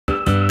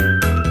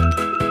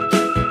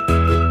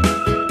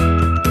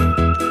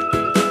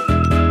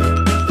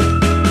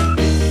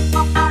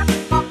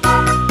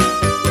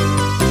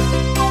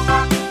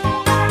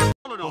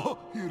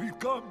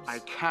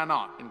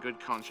cannot, in good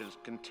conscience,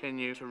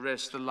 continue to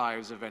risk the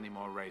lives of any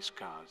more race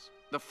cars.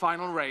 The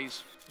final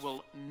race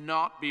will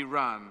not be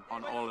run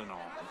on All in All.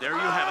 There you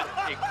have it.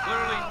 A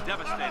clearly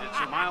devastated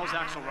Sir Miles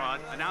Axelrod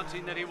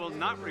announcing that he will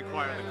not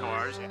require the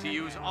cars to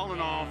use All in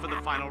All for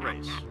the final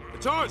race. The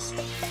toast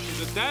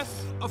is the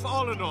death of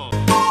All in All.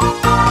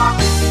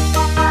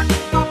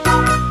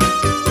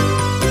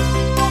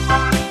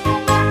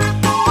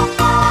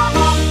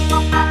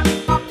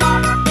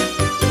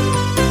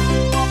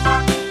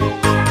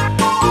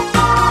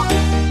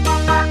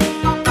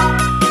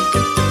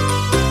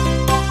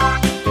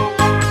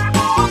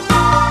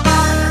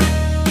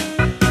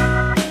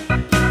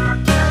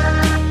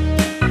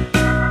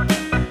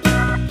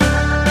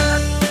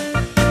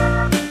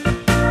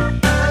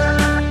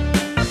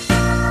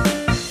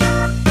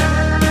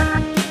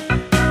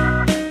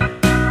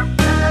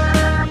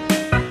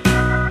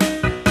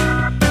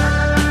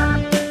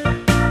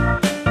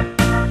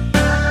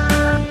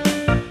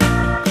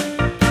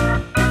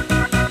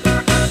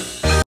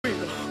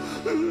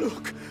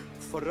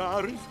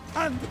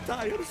 And the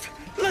tires.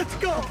 Let's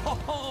go!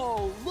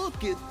 Oh,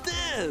 look at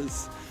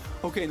this!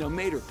 Okay, now,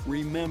 Mater,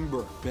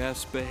 remember,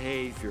 best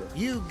behavior.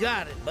 You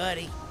got it,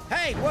 buddy.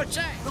 Hey, what's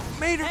that? Look,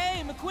 Mater!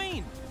 Hey,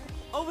 McQueen!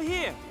 Over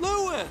here!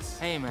 Lewis!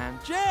 Hey, man.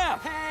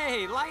 Jeff!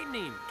 Hey,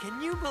 Lightning!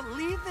 Can you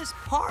believe this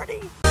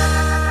party?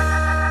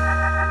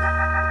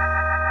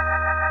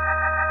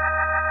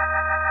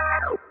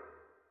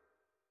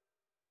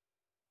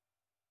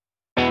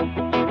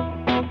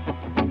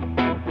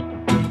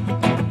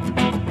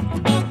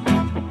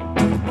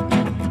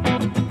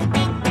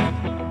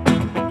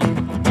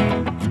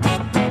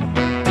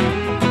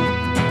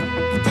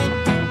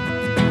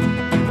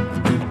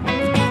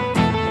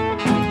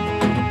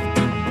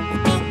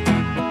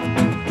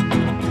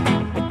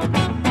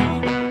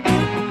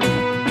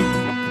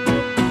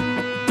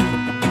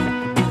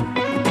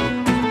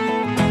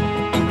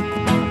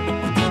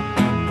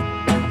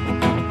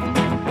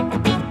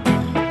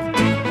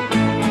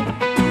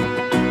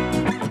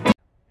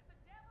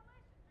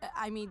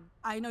 I mean,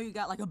 I know you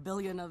got like 1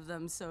 billion of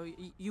them, so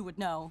you would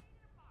know.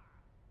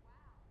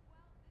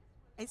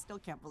 I still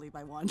can't believe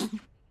I won.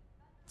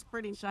 It's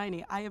pretty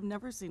shiny. I have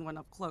never seen one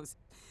up close.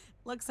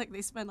 Looks like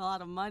they spent a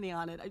lot of money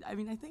on it. I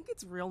mean, I think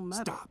it's real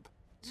metal. Stop.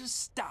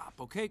 Just stop,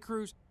 okay,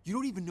 Cruz? You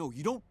don't even know.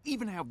 You don't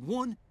even have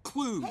one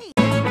clue. Hey.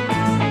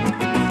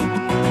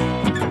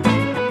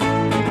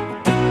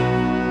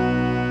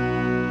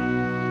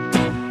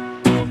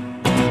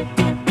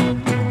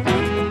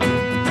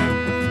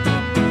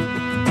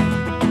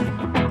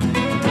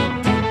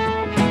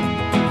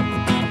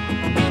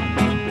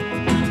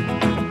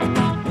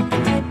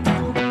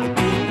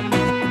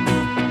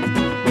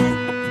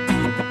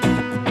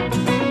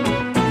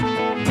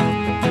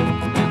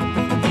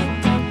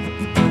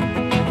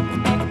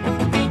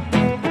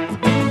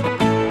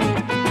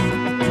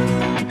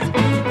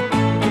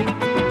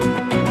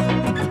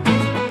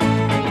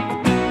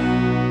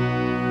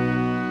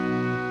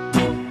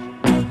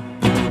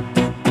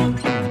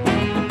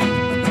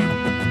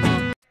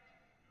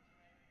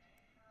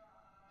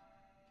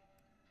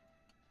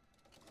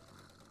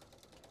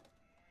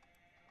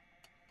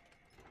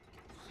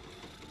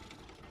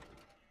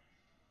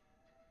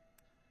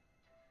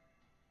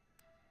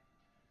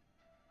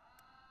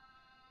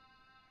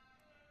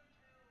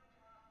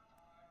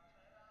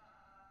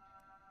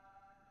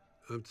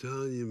 I'm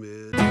telling you,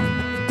 man.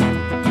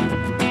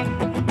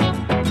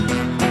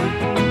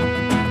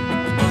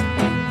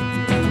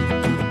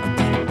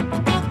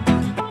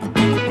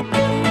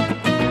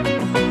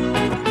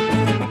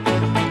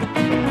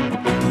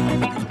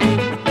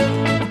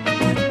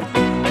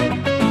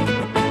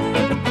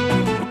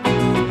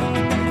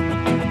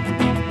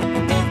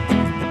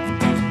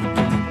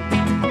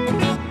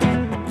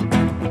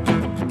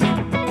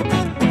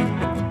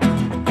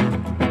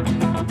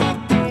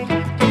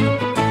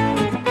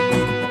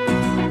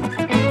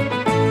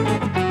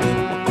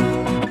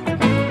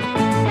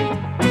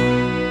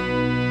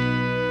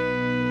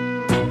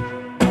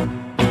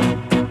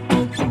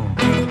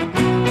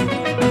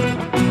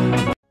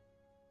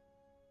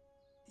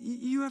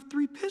 You have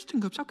 3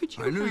 piston cups. How could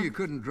you I knew you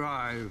couldn't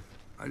drive.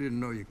 I didn't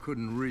know you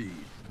couldn't read.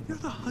 You're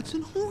the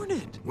Hudson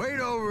Hornet. Wait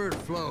over it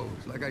flows,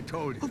 like I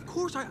told you. Of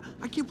course, I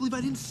can't believe I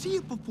didn't see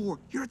it before.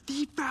 You're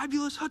the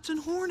fabulous Hudson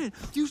Hornet.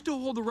 You still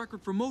hold the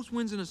record for most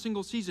wins in a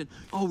single season.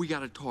 Oh, we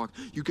gotta talk.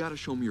 You gotta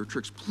show me your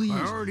tricks, please.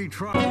 I already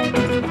tried.